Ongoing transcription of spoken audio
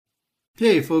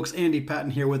Hey folks, Andy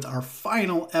Patton here with our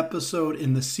final episode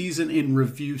in the Season in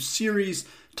Review series,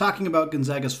 talking about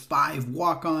Gonzaga's 5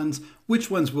 walk-ons, which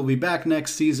ones will be back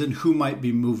next season, who might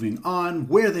be moving on,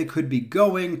 where they could be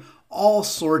going, all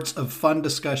sorts of fun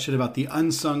discussion about the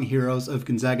unsung heroes of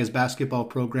Gonzaga's basketball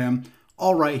program,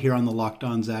 all right here on the Locked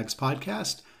On Zags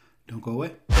podcast. Don't go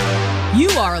away. You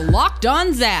are Locked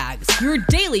On Zags, your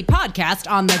daily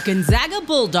podcast on the Gonzaga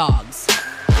Bulldogs.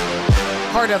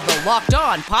 Part of the Locked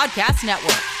On Podcast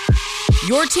Network.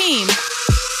 Your team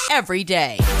every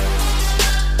day.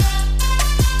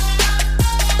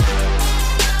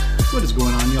 What is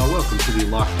going on, y'all? Welcome to the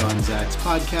Locked On Zags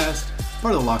podcast,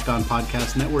 part of the Locked On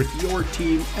Podcast Network, your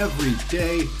team every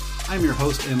day. I'm your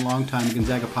host and longtime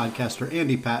Gonzaga podcaster,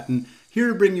 Andy Patton, here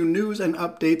to bring you news and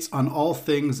updates on all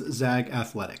things Zag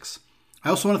athletics. I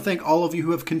also want to thank all of you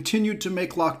who have continued to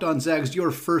make Locked On Zags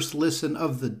your first listen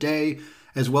of the day,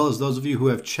 as well as those of you who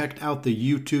have checked out the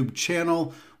YouTube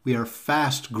channel. We are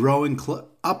fast growing,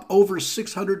 up over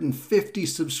 650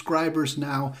 subscribers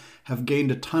now, have gained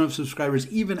a ton of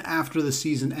subscribers even after the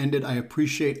season ended. I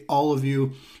appreciate all of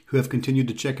you who have continued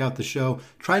to check out the show.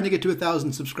 Trying to get to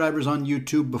 1,000 subscribers on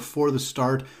YouTube before the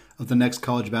start of the next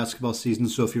college basketball season.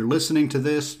 So if you're listening to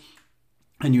this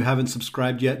and you haven't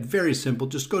subscribed yet, very simple.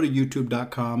 Just go to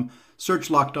youtube.com, search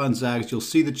Locked On Zags. You'll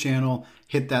see the channel.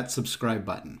 Hit that subscribe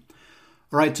button.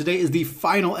 All right, today is the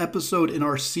final episode in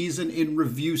our Season in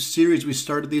Review series. We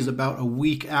started these about a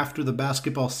week after the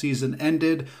basketball season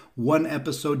ended. One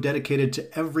episode dedicated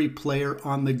to every player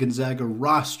on the Gonzaga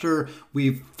roster.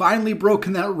 We've finally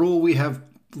broken that rule. We have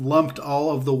lumped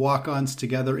all of the walk-ons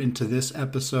together into this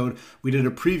episode. We did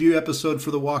a preview episode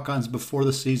for the walk-ons before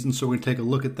the season, so we're going to take a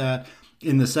look at that.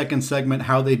 In the second segment,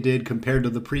 how they did compared to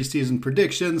the preseason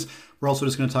predictions. We're also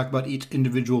just going to talk about each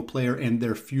individual player and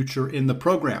their future in the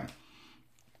program.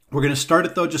 We're going to start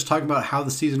it, though, just talking about how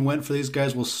the season went for these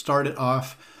guys. We'll start it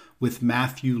off with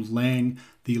Matthew Lang,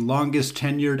 the longest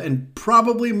tenured and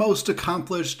probably most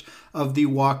accomplished of the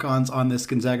walk-ons on this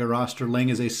Gonzaga roster. Lang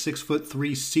is a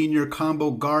 6'3" senior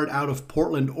combo guard out of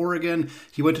Portland, Oregon.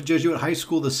 He went to Jesuit High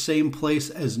School, the same place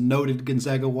as noted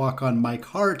Gonzaga walk-on Mike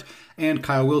Hart and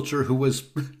Kyle Wilcher, who was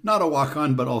not a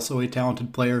walk-on but also a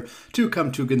talented player to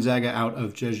come to Gonzaga out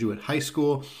of Jesuit High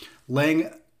School.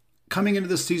 Lang, coming into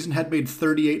this season, had made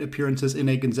 38 appearances in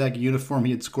a Gonzaga uniform.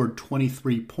 He had scored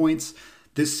 23 points.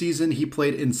 This season, he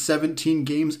played in 17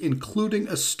 games, including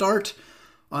a start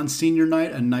on senior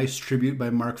night. A nice tribute by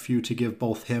Mark Few to give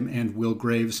both him and Will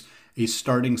Graves a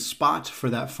starting spot for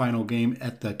that final game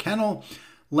at the Kennel.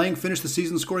 Lang finished the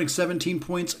season scoring 17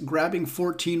 points, grabbing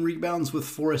 14 rebounds with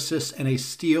 4 assists and a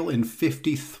steal in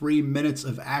 53 minutes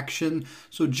of action.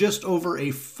 So just over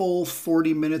a full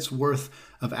 40 minutes worth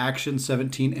of action,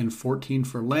 17 and 14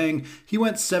 for Lang. He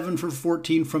went 7 for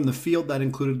 14 from the field. That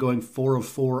included going 4 of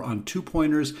 4 on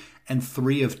 2-pointers and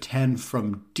 3 of 10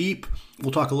 from deep.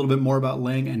 We'll talk a little bit more about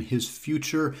Lang and his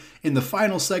future in the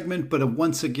final segment, but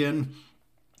once again,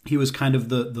 he was kind of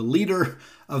the leader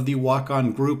of the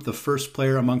walk-on group, the first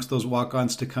player amongst those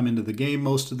walk-ons to come into the game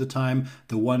most of the time,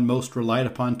 the one most relied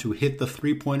upon to hit the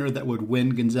three-pointer that would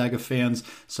win Gonzaga fans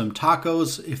some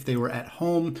tacos if they were at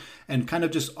home, and kind of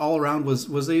just all around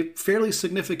was a fairly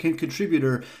significant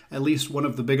contributor, at least one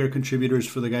of the bigger contributors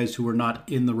for the guys who were not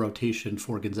in the rotation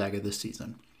for Gonzaga this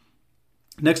season.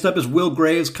 Next up is Will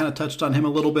Graves. Kind of touched on him a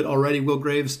little bit already. Will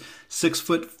Graves,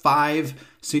 6'5",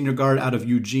 senior guard out of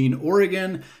Eugene,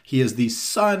 Oregon. He is the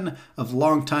son of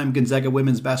longtime Gonzaga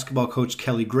women's basketball coach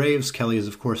Kelly Graves. Kelly is,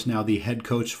 of course, now the head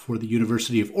coach for the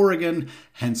University of Oregon,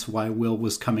 hence why Will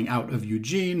was coming out of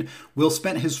Eugene. Will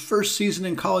spent his first season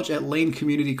in college at Lane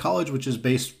Community College, which is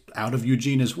based out of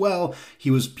Eugene as well.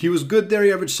 He was good there.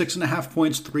 He averaged 6.5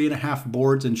 points, 3.5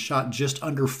 boards, and shot just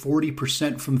under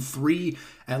 40% from 3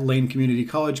 at Lane Community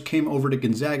College. Came over to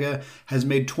Gonzaga, has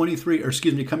made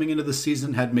coming into the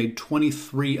season, had made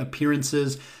 23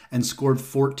 appearances and scored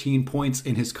 14 points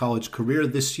in his college career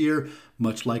this year.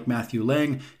 Much like Matthew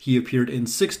Lang, he appeared in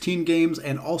 16 games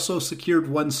and also secured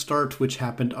 1 start, which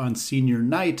happened on senior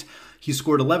night. He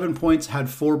scored 11 points, had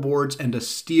 4 boards, and a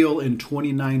steal in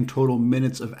 29 total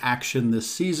minutes of action this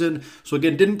season. So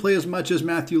again, didn't play as much as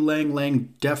Matthew Lang.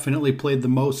 Lang definitely played the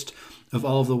most of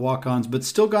all of the walk-ons, but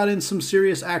still got in some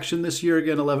serious action this year.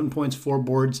 Again, 11 points, 4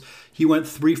 boards. He went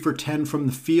 3 for 10 from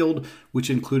the field, which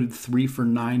included 3 for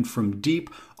 9 from deep.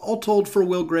 All told, for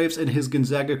Will Graves and his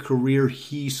Gonzaga career,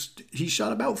 he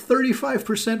shot about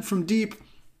 35% from deep.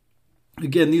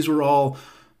 Again, these were all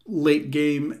late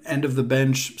game, end of the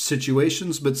bench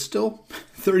situations, but still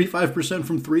 35%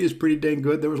 from three is pretty dang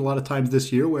good. There was a lot of times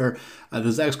this year where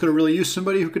the Zags could have really used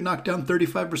somebody who could knock down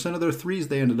 35% of their threes.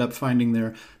 They ended up finding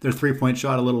their 3-point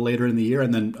shot a little later in the year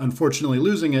and then unfortunately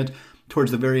losing it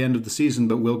towards the very end of the season.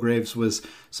 But Will Graves was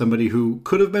somebody who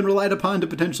could have been relied upon to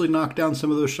potentially knock down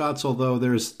some of those shots, although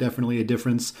there's definitely a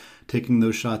difference taking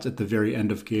those shots at the very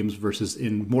end of games versus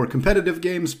in more competitive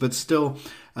games. But still,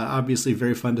 obviously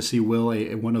very fun to see Will,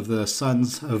 one of the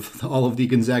sons of all of the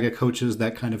Gonzaga coaches,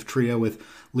 that kind of trio with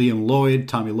Liam Lloyd,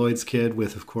 Tommy Lloyd's kid,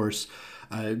 with, of course,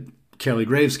 Kelly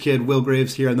Graves' kid, Will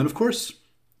Graves here, and then, of course,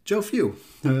 Joe Few,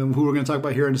 who we're going to talk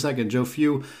about here in a second. Joe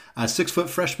Few, a 6-foot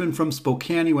freshman from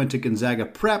Spokane. He went to Gonzaga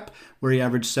Prep, where he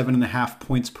averaged 7.5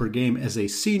 points per game as a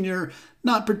senior.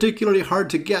 Not particularly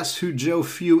hard to guess who Joe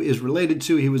Few is related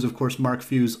to. He was, of course, Mark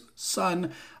Few's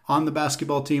son on the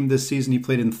basketball team this season. He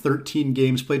played in 13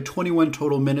 games, played 21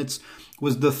 total minutes,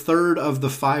 was the third of the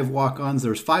 5 walk-ons.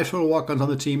 There's 5 total walk-ons on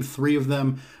the team. 3 of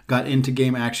them got into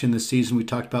game action this season. We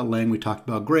talked about Lang, we talked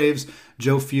about Graves.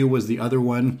 Joe Few was the other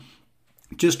one.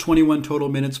 Just 21 total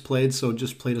minutes played, so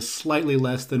just played a slightly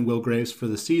less than Will Graves for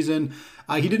the season.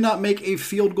 He did not make a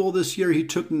field goal this year. He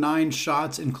took 9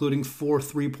 shots, including 4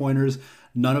 3-pointers.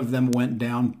 None of them went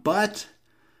down, but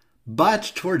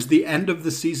towards the end of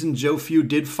the season, Joe Few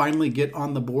did finally get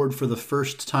on the board for the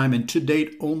first time, and to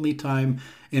date, only time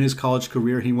in his college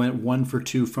career. He went 1 for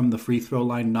 2 from the free throw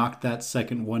line, knocked that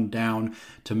second one down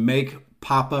to make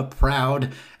Papa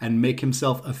proud and make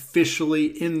himself officially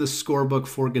in the scorebook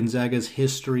for Gonzaga's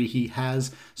history. He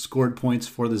has scored points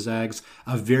for the Zags.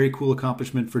 A very cool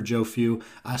accomplishment for Joe Few.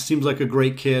 Seems like a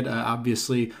great kid.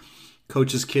 Obviously,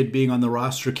 coach's kid being on the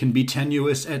roster can be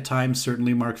tenuous at times.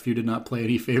 Certainly, Mark Few did not play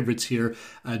any favorites here.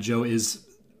 Joe is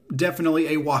definitely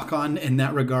a walk-on in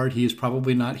that regard. He is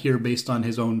probably not here based on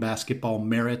his own basketball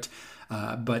merit,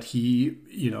 but he,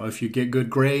 if you get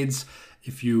good grades,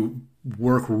 if you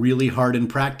work really hard in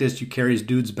practice, you carry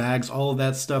dudes' bags, all of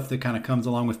that stuff that kind of comes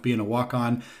along with being a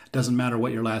walk-on. Doesn't matter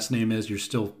what your last name is, you're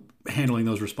still handling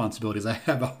those responsibilities. I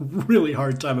have a really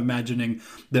hard time imagining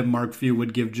that Mark Few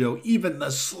would give Joe even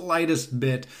the slightest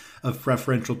bit of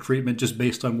preferential treatment just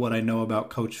based on what I know about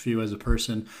Coach Few as a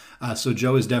person. So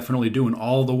Joe is definitely doing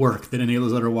all the work that any of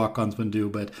those other walk-ons would do,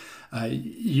 but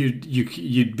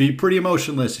you'd be pretty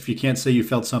emotionless if you can't say you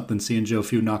felt something seeing Joe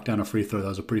Few knock down a free throw. That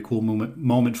was a pretty cool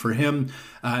moment for him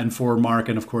and for Mark,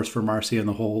 and of course for Marcy and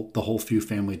the whole Few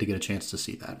family to get a chance to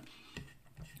see that.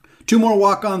 2 more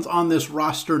walk-ons on this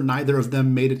roster. Neither of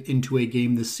them made it into a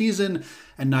game this season,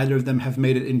 and neither of them have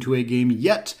made it into a game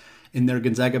yet in their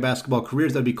Gonzaga basketball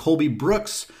careers. That'd be Colby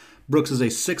Brooks. Brooks is a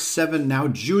 6'7", now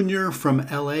junior from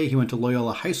LA. He went to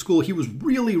Loyola High School. He was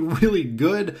really, really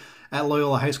good at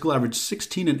Loyola High School, averaged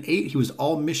 16 and 8. He was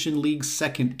All-Mission League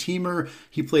second teamer.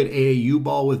 He played AAU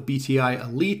ball with BTI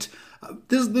Elite.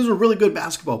 This is a really good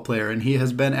basketball player, and he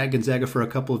has been at Gonzaga for a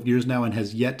couple of years now and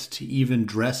has yet to even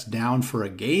dress down for a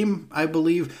game, I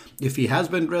believe. If he has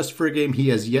been dressed for a game, he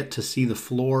has yet to see the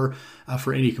floor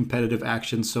for any competitive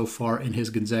action so far in his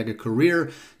Gonzaga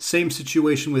career. Same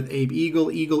situation with Abe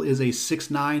Eagle. Eagle is a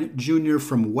 6'9" junior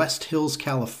from West Hills,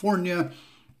 California.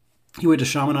 He went to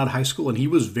Chaminade High School, and he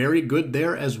was very good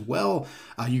there as well.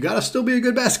 You got to still be a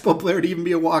good basketball player to even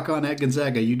be a walk-on at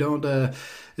Gonzaga. You don't...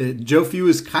 Joe Few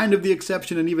is kind of the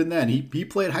exception, and even then, he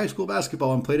played high school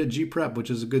basketball and played at G Prep, which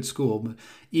is a good school. But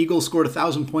Eagle scored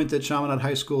 1,000 points at Chaminade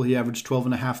High School. He averaged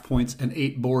 12.5 points and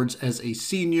 8 boards as a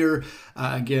senior.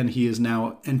 Again, he is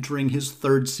now entering his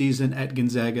 3rd season at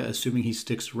Gonzaga, assuming he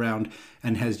sticks around,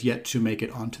 and has yet to make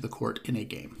it onto the court in a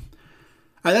game.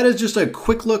 That is just a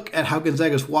quick look at how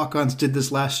Gonzaga's walk-ons did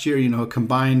this last year.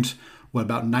 Combined,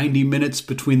 about 90 minutes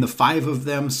between the 5 of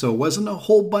them. So it wasn't a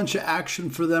whole bunch of action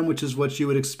for them, which is what you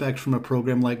would expect from a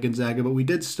program like Gonzaga. But we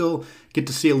did still get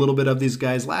to see a little bit of these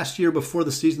guys. Last year, before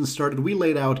the season started, we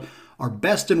laid out our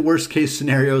best and worst case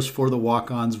scenarios for the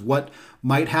walk-ons. What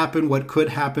might happen, what could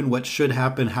happen, what should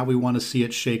happen, how we want to see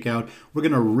it shake out. We're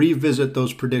going to revisit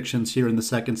those predictions here in the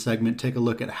second segment, take a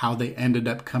look at how they ended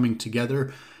up coming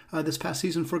together this past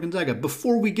season for Gonzaga.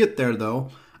 Before we get there, though,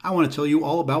 I want to tell you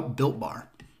all about Built Bar.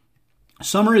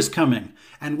 Summer is coming,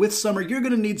 and with summer, you're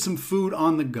going to need some food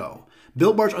on the go.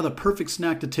 Built Bars are the perfect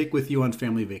snack to take with you on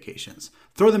family vacations.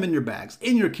 Throw them in your bags,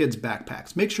 in your kids'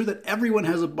 backpacks. Make sure that everyone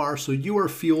has a bar so you are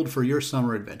fueled for your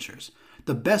summer adventures.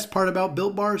 The best part about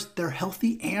Built Bars, they're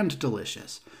healthy and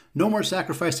delicious. No more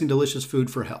sacrificing delicious food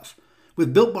for health.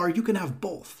 With Built Bar, you can have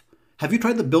both. Have you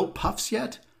tried the Built Puffs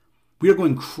yet? We are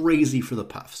going crazy for the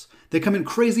Puffs. They come in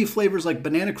crazy flavors like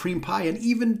banana cream pie and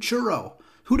even churro.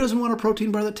 Who doesn't want a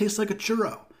protein bar that tastes like a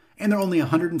churro? And they're only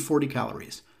 140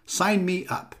 calories. Sign me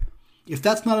up. If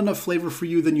that's not enough flavor for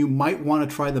you, then you might want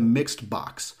to try the mixed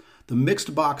box. The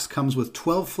mixed box comes with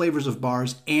 12 flavors of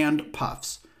bars and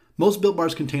puffs. Most Built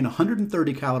Bars contain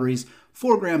 130 calories,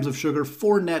 4 grams of sugar,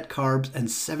 4 net carbs,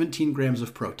 and 17 grams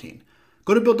of protein.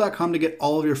 Go to Built.com to get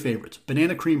all of your favorites: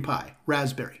 banana cream pie,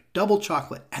 raspberry, double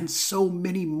chocolate, and so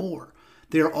many more.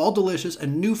 They are all delicious,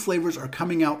 and new flavors are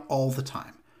coming out all the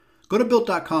time. Go to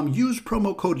Built.com, use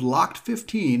promo code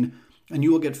LOCKED15, and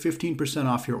you will get 15%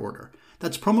 off your order.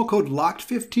 That's promo code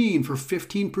LOCKED15 for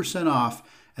 15% off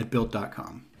at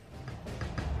Built.com.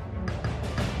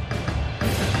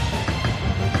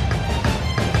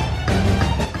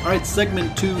 All right,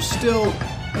 segment 2, still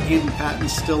Andy Patton,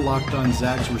 still Locked On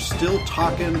Zags. We're still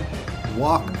talking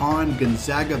walk-on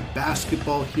Gonzaga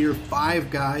basketball here.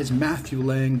 5 guys: Matthew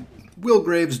Lang, Will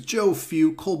Graves, Joe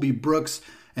Few, Colby Brooks,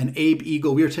 and Abe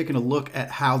Eagle. We are taking a look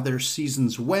at how their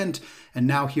seasons went. And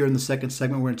now here in the second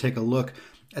segment, we're going to take a look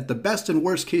at the best and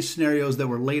worst case scenarios that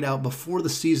were laid out before the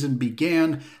season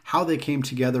began, how they came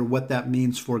together, what that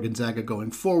means for Gonzaga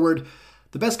going forward.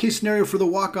 The best case scenario for the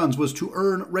walk-ons was to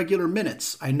earn regular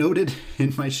minutes. I noted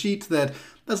in my sheet that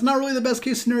that's not really the best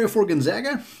case scenario for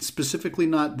Gonzaga, specifically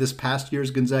not this past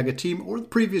year's Gonzaga team or the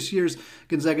previous year's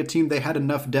Gonzaga team. They had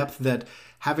enough depth that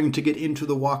having to get into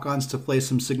the walk-ons to play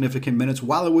some significant minutes,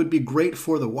 while it would be great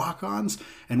for the walk-ons,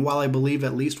 and while I believe,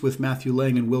 at least with Matthew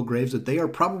Lang and Will Graves, that they are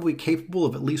probably capable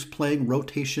of at least playing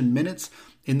rotation minutes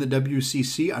in the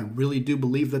WCC, I really do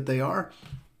believe that they are.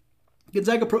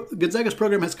 Gonzaga's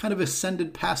program has kind of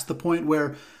ascended past the point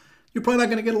where you're probably not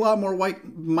going to get a lot more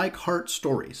Mike Hart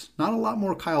stories, not a lot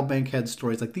more Kyle Bankhead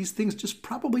stories. Like, these things just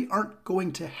probably aren't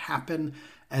going to happen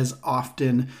as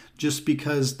often just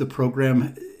because the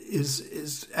program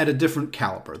is at a different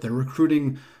caliber. They're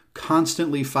recruiting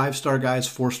constantly 5-star guys,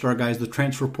 4-star guys. The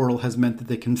transfer portal has meant that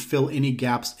they can fill any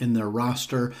gaps in their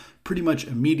roster pretty much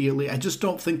immediately. I just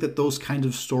don't think that those kinds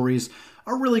of stories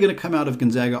are really going to come out of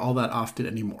Gonzaga all that often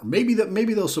anymore. Maybe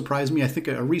they'll surprise me. I think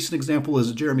a recent example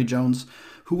is Jeremy Jones,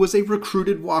 who was a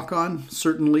recruited walk-on,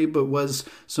 certainly, but was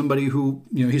somebody who,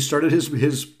 he started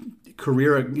his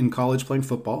career in college playing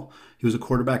football. He was a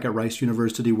quarterback at Rice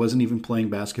University, wasn't even playing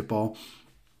basketball.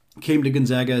 Came to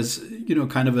Gonzaga as,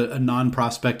 kind of a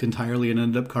non-prospect entirely and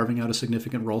ended up carving out a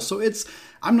significant role. So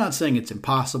I'm not saying it's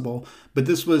impossible, but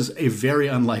this was a very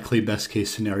unlikely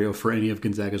best-case scenario for any of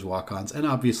Gonzaga's walk-ons, and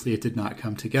obviously it did not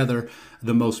come together.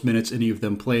 The most minutes any of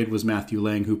them played was Matthew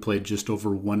Lang, who played just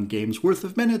over 1 game's worth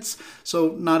of minutes,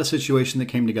 so not a situation that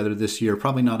came together this year,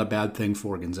 probably not a bad thing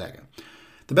for Gonzaga.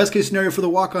 The best case scenario for the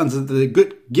walk-ons is that they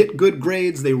get good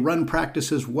grades, they run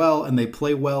practices well, and they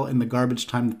play well in the garbage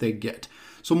time that they get.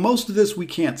 So most of this we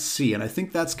can't see, and I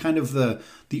think that's kind of the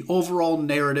overall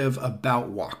narrative about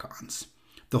walk-ons.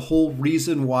 The whole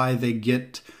reason why they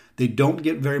don't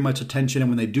get very much attention,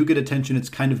 and when they do get attention, it's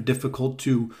kind of difficult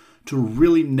to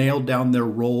really nail down their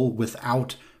role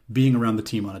without being around the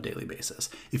team on a daily basis.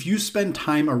 If you spend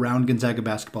time around Gonzaga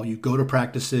basketball, you go to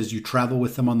practices, you travel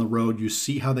with them on the road, you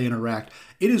see how they interact,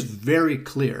 it is very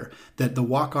clear that the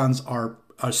walk-ons are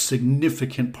a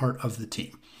significant part of the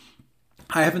team.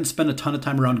 I haven't spent a ton of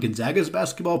time around Gonzaga's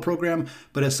basketball program,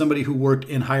 but as somebody who worked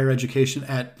in higher education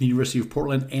at the University of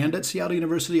Portland and at Seattle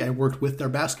University, I worked with their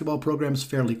basketball programs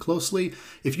fairly closely.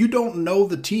 If you don't know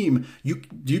the team,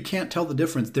 you can't tell the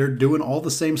difference. They're doing all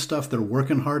the same stuff. They're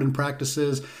working hard in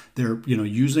practices. They're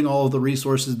using all of the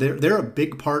resources. They're a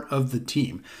big part of the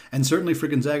team. And certainly for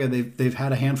Gonzaga, they've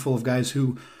had a handful of guys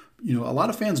who, a lot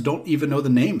of fans don't even know the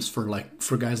names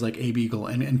for guys like Abe Eagle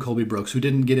and Colby Brooks, who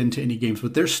didn't get into any games,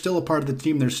 but they're still a part of the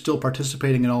team. They're still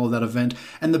participating in all of that event.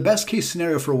 And the best case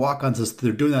scenario for walk-ons is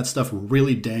they're doing that stuff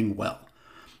really dang well.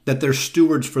 That they're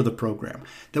stewards for the program.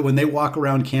 That when they walk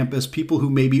around campus, people who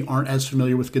maybe aren't as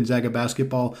familiar with Gonzaga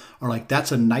basketball are like,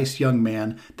 that's a nice young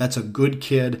man. That's a good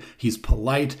kid. He's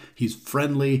polite. He's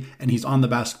friendly. And he's on the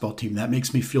basketball team. That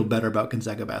makes me feel better about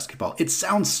Gonzaga basketball. It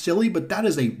sounds silly, but that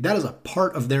is a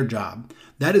part of their job.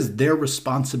 That is their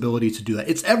responsibility to do that.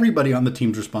 It's everybody on the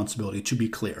team's responsibility, to be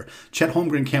clear. Chet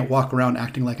Holmgren can't walk around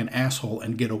acting like an asshole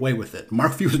and get away with it.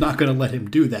 Mark Few's not going to let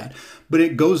him do that. But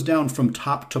it goes down from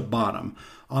top to bottom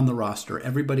on the roster.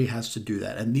 Everybody has to do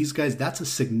that. And these guys, that's a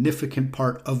significant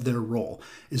part of their role,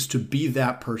 is to be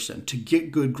that person, to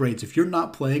get good grades. If you're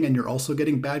not playing and you're also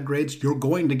getting bad grades, you're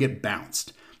going to get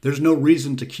bounced. There's no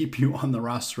reason to keep you on the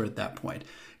roster at that point.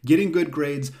 Getting good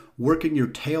grades, working your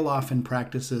tail off in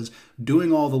practices,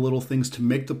 doing all the little things to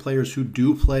make the players who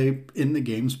do play in the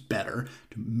games better,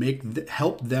 to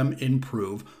help them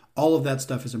improve. All of that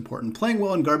stuff is important. Playing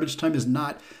well in garbage time is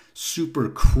not super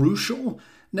crucial,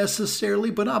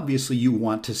 necessarily, but obviously you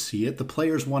want to see it. The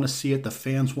players want to see it. The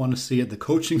fans want to see it. The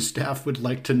coaching staff would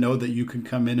like to know that you can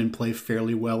come in and play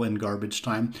fairly well in garbage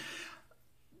time.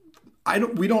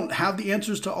 We don't have the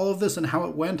answers to all of this and how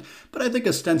it went, but I think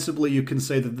ostensibly you can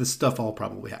say that this stuff all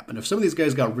probably happened. If some of these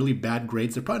guys got really bad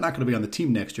grades, they're probably not going to be on the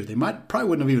team next year. They probably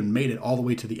wouldn't have even made it all the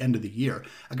way to the end of the year.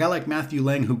 A guy like Matthew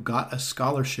Lang, who got a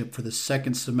scholarship for the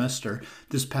second semester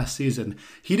this past season,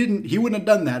 he wouldn't have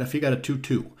done that if he got a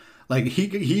 2-2. Like he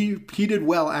did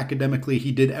well academically.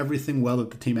 He did everything well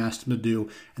that the team asked him to do,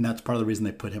 and that's part of the reason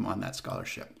they put him on that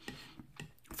scholarship.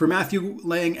 For Matthew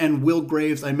Lang and Will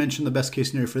Graves, I mentioned the best case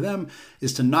scenario for them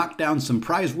is to knock down some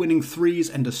prize-winning threes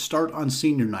and to start on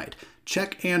senior night.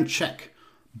 Check and check.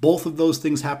 Both of those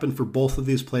things happened for both of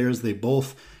these players. They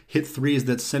both hit threes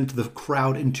that sent the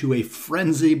crowd into a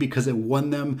frenzy because it won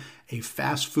them a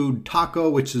fast food taco,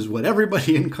 which is what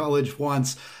everybody in college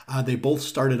wants. They both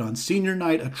started on senior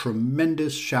night. A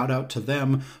tremendous shout out to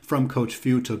them from Coach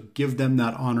Few to give them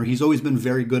that honor. He's always been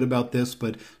very good about this,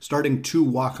 but starting 2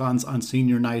 walk-ons on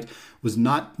senior night was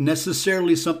not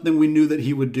necessarily something we knew that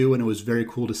he would do, and it was very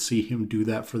cool to see him do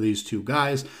that for these 2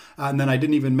 guys. And then I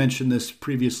didn't even mention this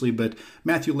previously, but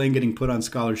Matthew Lang getting put on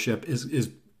scholarship is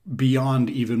beyond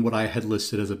even what I had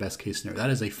listed as a best case scenario.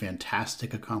 That is a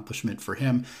fantastic accomplishment for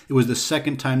him. It was the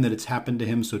second time that it's happened to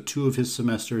him, so 2 of his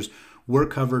semesters were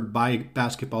covered by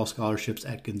basketball scholarships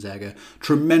at Gonzaga.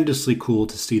 Tremendously cool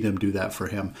to see them do that for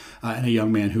him, and a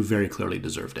young man who very clearly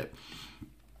deserved it.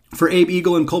 For Abe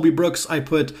Eagle and Colby Brooks, I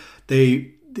put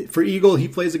for Eagle, he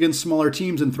plays against smaller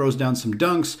teams and throws down some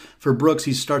dunks. For Brooks,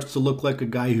 he starts to look like a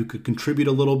guy who could contribute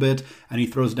a little bit, and he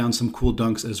throws down some cool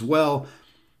dunks as well.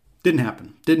 Didn't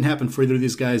happen for either of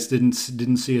these guys. Didn't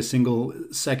see a single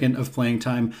second of playing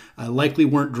time. Likely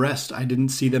weren't dressed. I didn't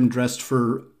see them dressed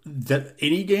for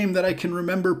any game that I can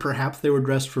remember. Perhaps they were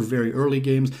dressed for very early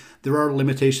games. There are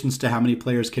limitations to how many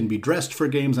players can be dressed for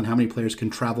games and how many players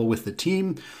can travel with the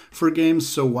team for games.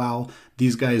 So while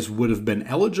these guys would have been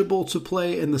eligible to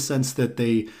play in the sense that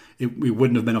it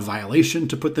wouldn't have been a violation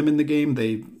to put them in the game,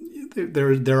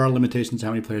 there are limitations to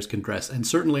how many players can dress. And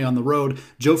certainly on the road,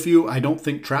 Joe Few, I don't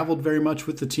think, traveled very much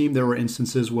with the team. There were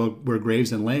instances where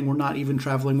Graves and Lang were not even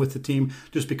traveling with the team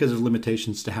just because of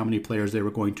limitations to how many players they were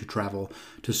going to travel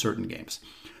to certain games.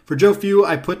 For Joe Few,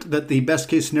 I put that the best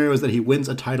case scenario is that he wins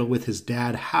a title with his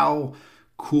dad. How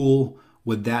cool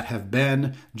would that have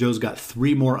been? Joe's got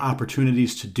 3 more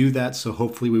opportunities to do that, so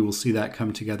hopefully we will see that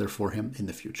come together for him in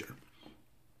the future.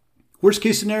 Worst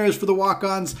case scenarios for the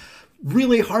walk-ons.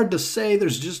 Really hard to say.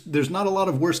 There's not a lot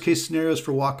of worst case scenarios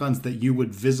for walk-ons that you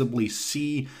would visibly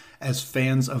see as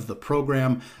fans of the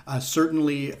program.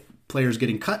 Certainly players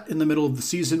getting cut in the middle of the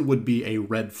season would be a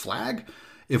red flag.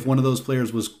 If one of those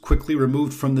players was quickly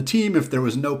removed from the team, if there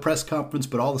was no press conference,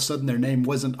 but all of a sudden their name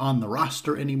wasn't on the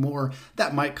roster anymore,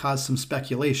 that might cause some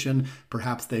speculation.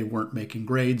 Perhaps they weren't making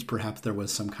grades. Perhaps there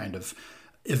was some kind of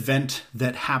event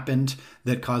that happened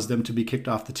that caused them to be kicked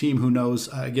off the team. Who knows?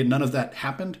 Again, none of that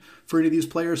happened for any of these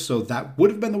players, so that would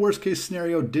have been the worst case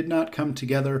scenario. Did not come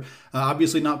together.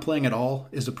 Obviously, not playing at all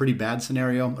is a pretty bad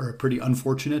scenario, or a pretty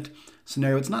unfortunate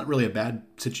scenario. It's not really a bad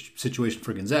situation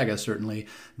for Gonzaga, certainly.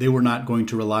 They were not going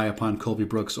to rely upon Colby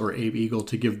Brooks or Abe Eagle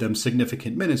to give them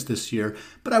significant minutes this year,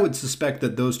 but I would suspect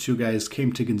that those 2 guys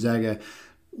came to Gonzaga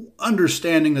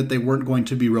understanding that they weren't going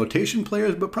to be rotation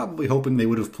players, but probably hoping they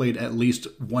would have played at least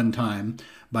one time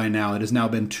by now. It has now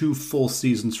been 2 full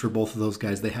seasons for both of those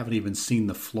guys. They haven't even seen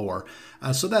the floor.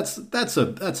 So that's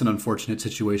an unfortunate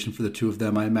situation for the 2 of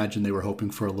them. I imagine they were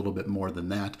hoping for a little bit more than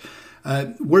that.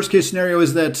 Worst case scenario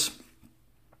is that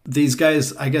these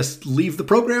guys, I guess, leave the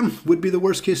program would be the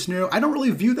worst case scenario. I don't really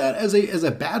view that as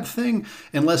a bad thing,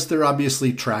 unless they're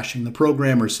obviously trashing the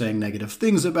program or saying negative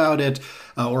things about it,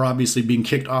 or obviously being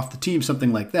kicked off the team,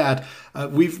 something like that.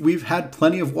 We've had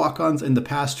plenty of walk-ons in the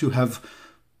past who have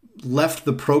left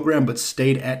the program but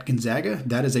stayed at Gonzaga.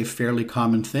 That is a fairly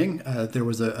common thing. There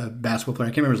was a basketball player, I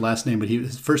can't remember his last name, but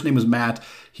his first name was Matt.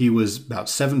 He was about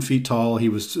 7 feet tall. He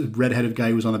was a redheaded guy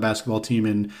who was on the basketball team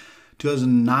in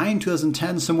 2009,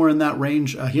 2010, somewhere in that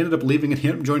range. He ended up leaving and he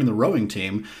ended up joining the rowing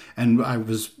team. And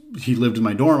he lived in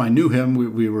my dorm. I knew him.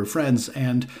 We were friends.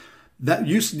 And that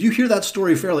you hear that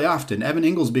story fairly often. Evan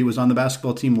Inglesby was on the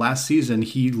basketball team last season.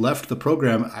 He left the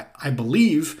program. I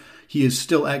believe he is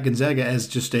still at Gonzaga as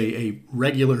just a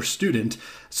regular student.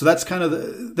 So that's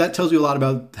that tells you a lot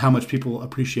about how much people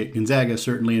appreciate Gonzaga,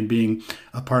 certainly, and being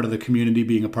a part of the community,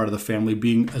 being a part of the family,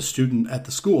 being a student at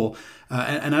the school.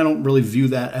 And I don't really view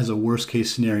that as a worst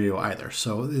case scenario either.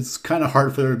 So it's kind of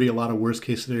hard for there to be a lot of worst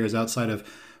case scenarios outside of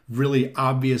really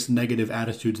obvious negative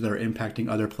attitudes that are impacting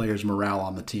other players' morale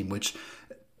on the team, which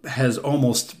has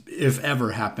almost, if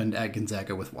ever, happened at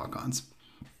Gonzaga with walk-ons.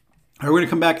 All right, we're going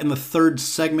to come back in the third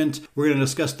segment. We're going to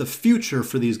discuss the future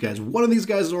for these guys. One of these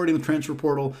guys is already in the transfer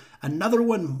portal. Another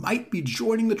one might be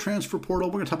joining the transfer portal.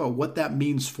 We're going to talk about what that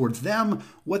means for them,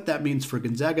 what that means for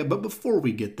Gonzaga. But before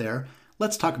we get there,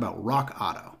 let's talk about Rock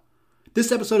Auto.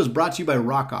 This episode is brought to you by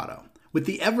Rock Auto. With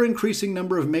the ever-increasing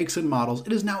number of makes and models,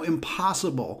 it is now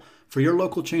impossible for your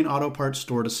local chain auto parts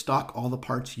store to stock all the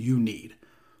parts you need.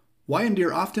 Why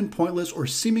endure often pointless or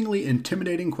seemingly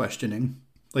intimidating questioning,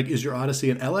 like is your Odyssey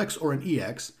an LX or an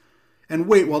EX, and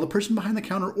wait while the person behind the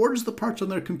counter orders the parts on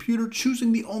their computer,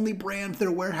 choosing the only brand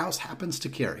their warehouse happens to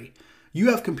carry? You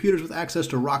have computers with access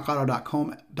to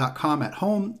rockauto.com at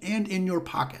home and in your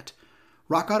pocket.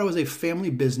 Rock Auto is a family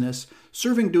business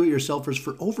serving do-it-yourselfers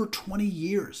for over 20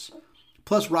 years.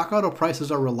 Plus, Rock Auto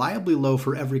prices are reliably low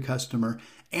for every customer,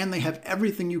 and they have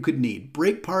everything you could need: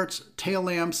 brake parts, tail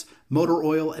lamps, motor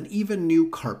oil, and even new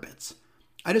carpets.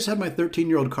 I just had my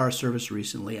 13-year-old car serviced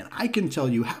recently, and I can tell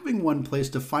you having one place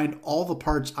to find all the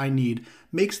parts I need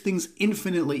makes things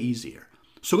infinitely easier.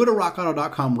 So go to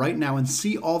rockauto.com right now and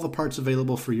see all the parts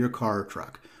available for your car or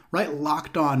truck. Write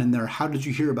Locked On in their How Did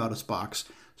You Hear About Us box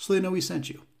so they know we sent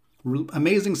you.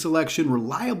 Amazing selection,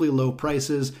 reliably low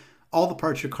prices, all the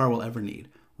parts your car will ever need.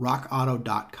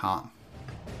 rockauto.com.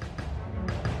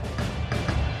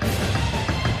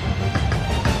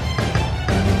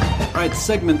 All right,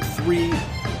 segment 3,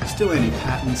 still Andy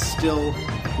Patton, still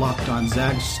Locked On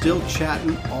Zags, still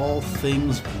chatting all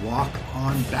things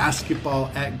walk-on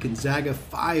basketball at Gonzaga.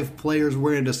 5 players.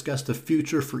 We're going to discuss the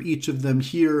future for each of them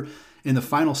here. In the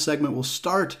final segment, we'll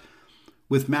start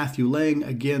with Matthew Lang,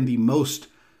 again, the most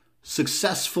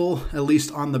successful, at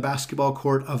least on the basketball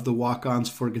court, of the walk-ons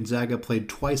for Gonzaga, played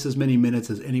twice as many minutes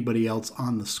as anybody else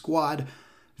on the squad.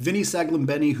 Vinny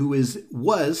Saglambeni, who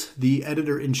was the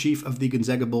editor-in-chief of the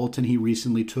Gonzaga Bulletin. He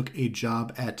recently took a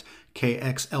job at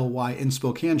KXLY in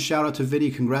Spokane. Shout out to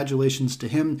Vinny. Congratulations to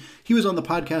him. He was on the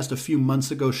podcast a few months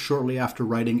ago, shortly after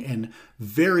writing a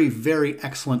very, very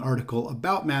excellent article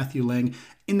about Matthew Lang.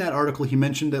 In that article, he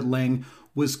mentioned that Lang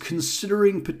was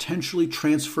considering potentially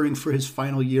transferring for his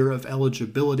final year of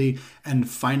eligibility and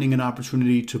finding an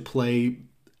opportunity to play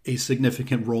a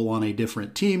significant role on a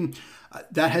different team.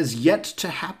 That has yet to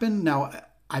happen. Now,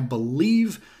 I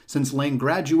believe since Lang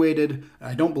graduated,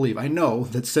 I know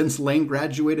that since Lang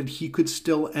graduated, he could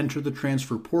still enter the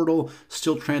transfer portal,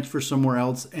 still transfer somewhere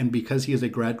else, and because he is a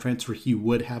grad transfer, he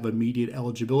would have immediate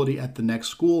eligibility at the next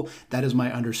school. That is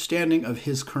my understanding of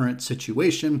his current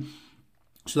situation.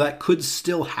 So that could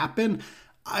still happen.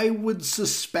 I would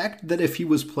suspect that if he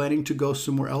was planning to go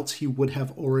somewhere else, he would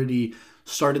have already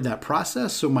started that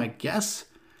process. So my guess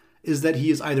is that he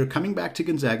is either coming back to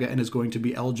Gonzaga and is going to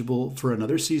be eligible for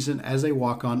another season as a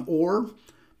walk-on, or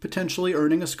potentially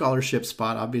earning a scholarship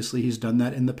spot. Obviously, he's done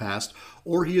that in the past.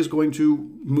 Or he is going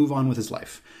to move on with his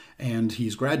life. And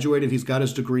he's graduated, he's got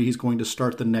his degree, he's going to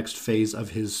start the next phase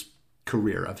of his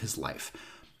career, of his life.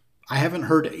 I haven't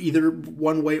heard either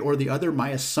one way or the other. My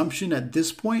assumption at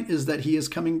this point is that he is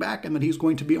coming back and that he's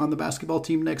going to be on the basketball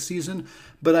team next season,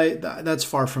 but that's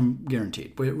far from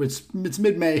guaranteed. It's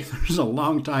mid-May. There's a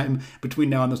long time between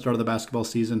now and the start of the basketball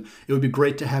season. It would be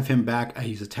great to have him back.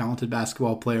 He's a talented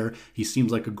basketball player. He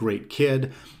seems like a great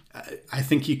kid. I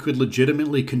think he could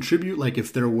legitimately contribute. Like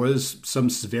if there was some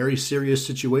very serious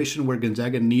situation where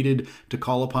Gonzaga needed to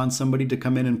call upon somebody to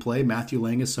come in and play, Matthew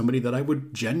Lang is somebody that I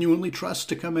would genuinely trust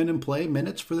to come in and play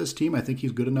minutes for this team. I think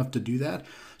he's good enough to do that.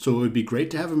 So it would be great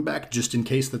to have him back just in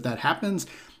case that happens.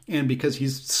 And because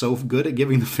he's so good at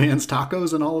giving the fans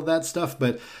tacos and all of that stuff.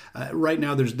 But right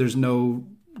now there's no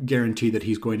guarantee that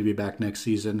he's going to be back next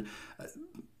season.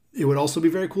 It would also be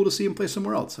very cool to see him play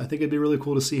somewhere else. I think it'd be really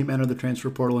cool to see him enter the transfer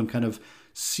portal and kind of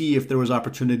see if there was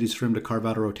opportunities for him to carve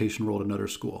out a rotation role at another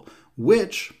school,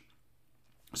 which,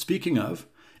 speaking of,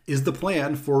 is the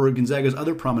plan for Gonzaga's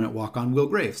other prominent walk-on, Will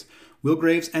Graves. Will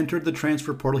Graves entered the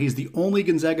transfer portal. He's the only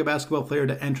Gonzaga basketball player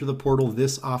to enter the portal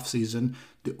this offseason.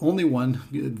 The only one.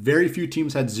 Very few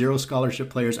teams had 0 scholarship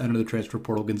players enter the transfer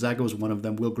portal. Gonzaga was one of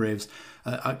them. Will Graves,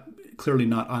 clearly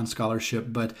not on scholarship,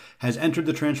 but has entered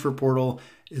the transfer portal,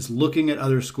 is looking at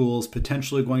other schools,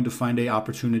 potentially going to find an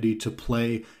opportunity to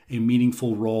play a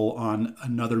meaningful role on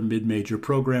another mid-major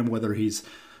program, whether he's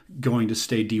going to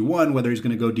stay D1, whether he's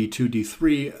going to go D2,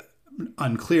 D3.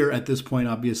 Unclear at this point.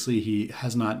 Obviously, he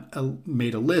has not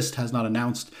made a list, has not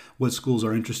announced what schools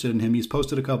are interested in him. He's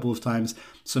posted a couple of times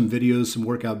some videos, some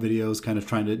workout videos, kind of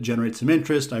trying to generate some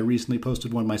interest. I recently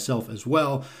posted one myself as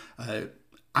well.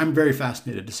 I'm very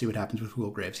fascinated to see what happens with Will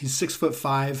Graves. He's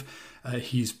 6'5".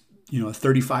 He's a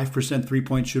 35%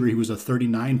 three-point shooter. He was a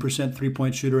 39%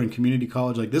 three-point shooter in community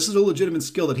college. Like, this is a legitimate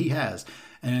skill that he has.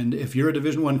 And if you're a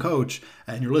Division I coach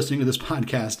and you're listening to this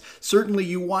podcast, certainly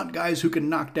you want guys who can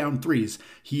knock down threes.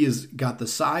 He has got the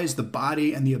size, the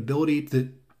body, and the ability,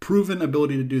 the proven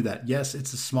ability to do that. Yes,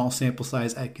 it's a small sample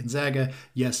size at Gonzaga.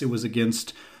 Yes, it was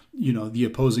against the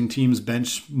opposing team's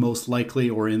bench most likely,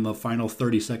 or in the final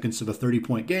 30 seconds of a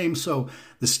 30-point game. So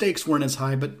the stakes weren't as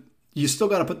high, but you still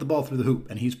got to put the ball through the hoop,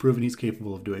 and he's proven he's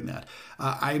capable of doing that.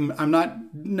 I'm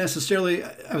not necessarily,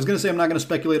 I was going to say I'm not going to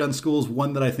speculate on schools.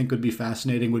 One that I think would be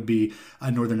fascinating would be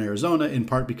Northern Arizona, in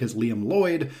part because Liam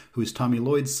Lloyd, who is Tommy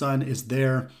Lloyd's son, is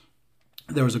there.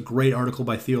 There was a great article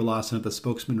by Theo Lawson at the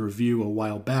Spokesman Review a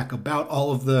while back about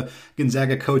all of the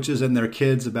Gonzaga coaches and their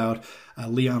kids, about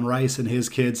Leon Rice and his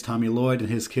kids, Tommy Lloyd and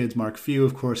his kids, Mark Few,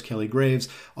 of course, Kelly Graves.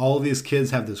 All of these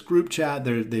kids have this group chat.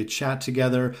 They chat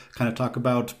together, kind of talk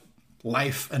about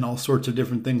life and all sorts of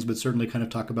different things, but certainly kind of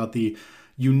talk about the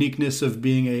uniqueness of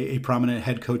being a prominent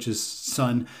head coach's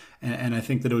son. And I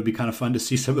think that it would be kind of fun to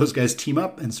see some of those guys team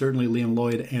up, and certainly Liam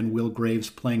Lloyd and Will Graves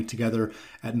playing together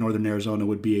at Northern Arizona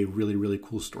would be a really, really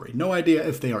cool story. No idea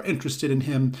if they are interested in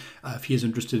him, if he is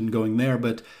interested in going there,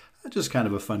 but just kind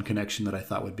of a fun connection that I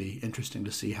thought would be interesting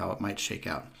to see how it might shake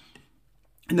out.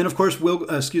 And then, of course, we'll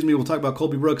talk about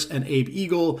Colby Brooks and Abe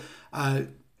Eagle.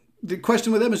 The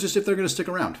question with them is just if they're going to stick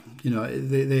around.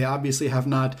 They obviously have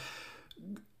not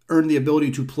earned the ability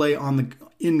to play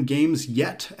in games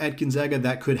yet at Gonzaga.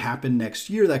 That could happen next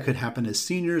year. That could happen as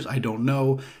seniors. I don't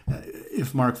know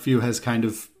if Mark Few has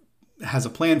a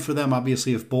plan for them.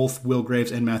 Obviously, if both Will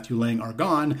Graves and Matthew Lang are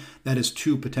gone, that is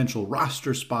two potential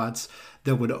roster spots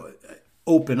that would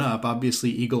open up. Obviously,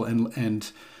 Eagle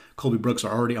and Colby Brooks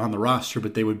are already on the roster,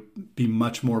 but they would be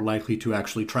much more likely to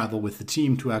actually travel with the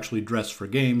team, to actually dress for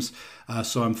games.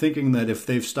 So I'm thinking that if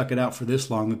they've stuck it out for this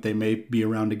long, that they may be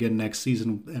around again next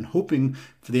season, and hoping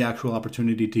for the actual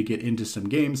opportunity to get into some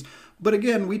games. But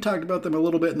again, we talked about them a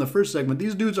little bit in the first segment.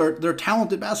 These dudes they're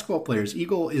talented basketball players.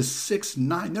 Eagle is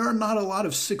 6'9". There are not a lot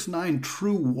of 6'9"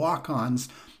 true walk-ons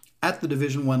at the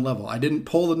Division I level. I didn't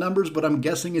pull the numbers, but I'm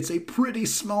guessing it's a pretty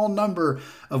small number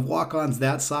of walk-ons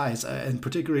that size, and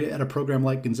particularly at a program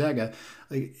like Gonzaga.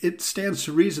 It stands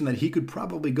to reason that he could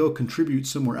probably go contribute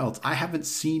somewhere else. I haven't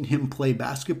seen him play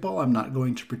basketball. I'm not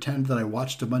going to pretend that I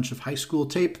watched a bunch of high school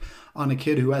tape on a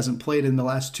kid who hasn't played in the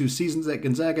last 2 seasons at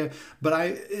Gonzaga, but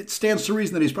it stands to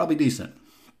reason that he's probably decent.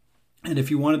 And if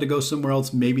he wanted to go somewhere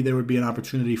else, maybe there would be an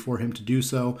opportunity for him to do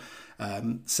so.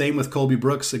 Same with Colby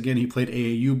Brooks. Again, he played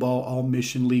AAU ball, all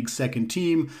Mission League second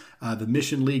team. The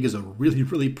Mission League is a really,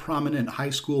 really prominent high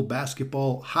school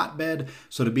basketball hotbed.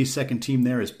 So to be second team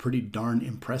there is pretty darn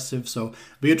impressive. So it'll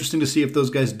be interesting to see if those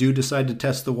guys do decide to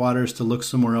test the waters, to look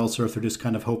somewhere else, or if they're just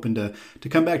kind of hoping to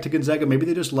come back to Gonzaga. Maybe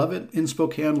they just love it in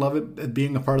Spokane, love it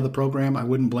being a part of the program. I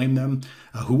wouldn't blame them.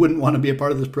 Who wouldn't want to be a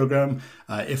part of this program?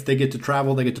 If they get to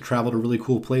travel, to really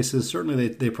cool places. Certainly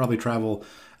they probably travel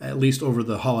at least over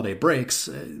the holiday breaks.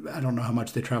 I don't know how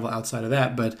much they travel outside of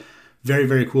that, but very,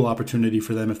 very cool opportunity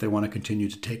for them if they want to continue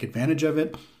to take advantage of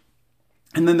it.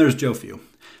 And then there's Joe Few.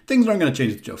 Things aren't going to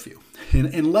change with Joe Few.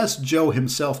 Unless Joe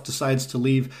himself decides to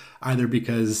leave, either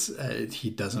because he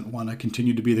doesn't want to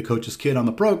continue to be the coach's kid on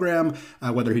the program,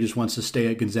 whether he just wants to stay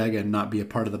at Gonzaga and not be a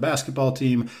part of the basketball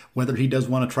team, whether he does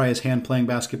want to try his hand playing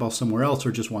basketball somewhere else,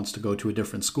 or just wants to go to a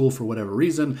different school for whatever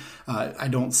reason. I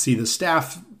don't see the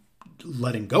staff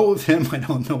letting go of him. I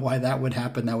don't know why that would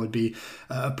happen. That would be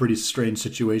a pretty strange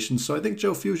situation. So I think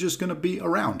Joe Few is just going to be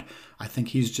around. I think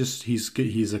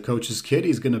he's a coach's kid.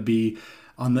 He's going to be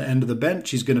on the end of the bench.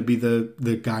 He's going to be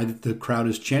the guy that the crowd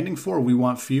is chanting for. We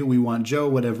want Few, we want Joe,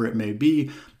 whatever it may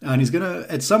be. And he's going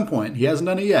to, at some point, he hasn't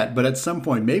done it yet, but at some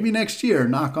point, maybe next year,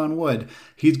 knock on wood,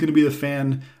 he's going to be the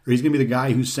fan, or he's going to be the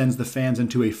guy who sends the fans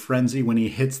into a frenzy when he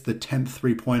hits the 10th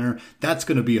three-pointer. That's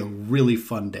going to be a really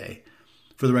fun day.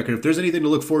 For the record, if there's anything to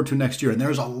look forward to next year, and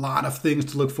there's a lot of things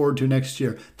to look forward to next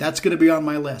year, that's going to be on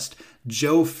my list.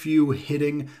 Joe Few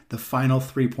hitting the final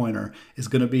three-pointer is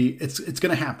going to be, it's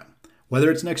going to happen. Whether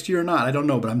it's next year or not, I don't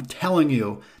know, but I'm telling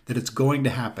you that it's going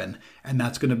to happen, and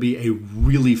that's going to be a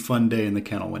really fun day in the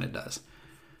kennel when it does.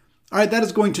 All right, that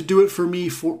is going to do it for me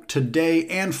for today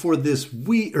and for this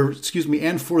week,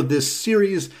 and for this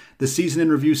series. The season in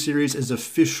review series is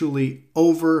officially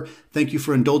over. Thank you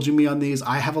for indulging me on these.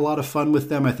 I have a lot of fun with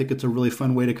them. I think it's a really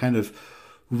fun way to kind of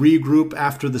regroup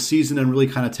after the season and really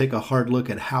kind of take a hard look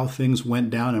at how things went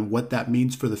down and what that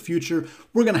means for the future.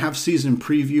 We're going to have season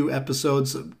preview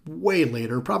episodes way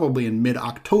later, probably in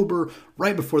mid-October,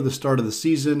 right before the start of the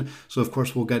season. So, of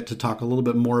course, we'll get to talk a little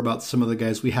bit more about some of the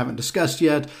guys we haven't discussed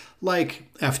yet,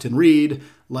 like Efton Reed,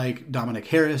 like Dominic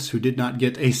Harris, who did not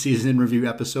get a season in review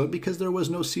episode because there was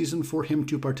no season for him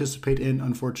to participate in,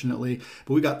 unfortunately.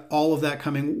 But we got all of that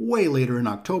coming way later in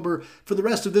October. For the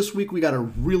rest of this week, we got a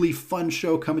really fun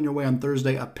show coming your way on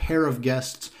Thursday. A pair of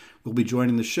guests will be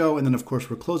joining the show. And then, of course,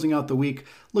 we're closing out the week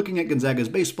looking at Gonzaga's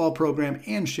baseball program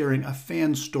and sharing a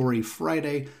fan story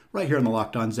Friday right here on the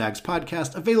Locked On Zags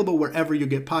podcast, available wherever you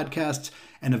get podcasts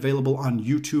and available on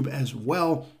YouTube as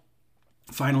well.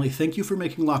 Finally, thank you for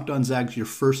making Locked On Zags your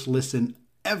first listen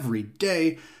every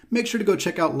day. Make sure to go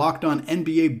check out Locked On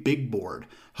NBA Big Board.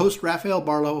 Host Rafael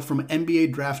Barlow from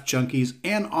NBA Draft Junkies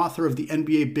and author of the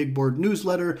NBA Big Board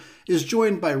newsletter is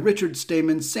joined by Richard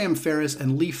Stayman, Sam Ferris,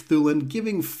 and Leif Thulin,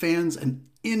 giving fans an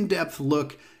in-depth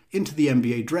look into the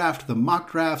NBA draft, the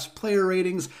mock drafts, player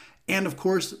ratings, and of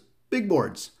course, big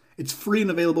boards. It's free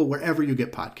and available wherever you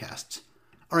get podcasts.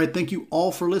 All right, thank you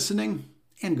all for listening,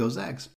 and go Zags.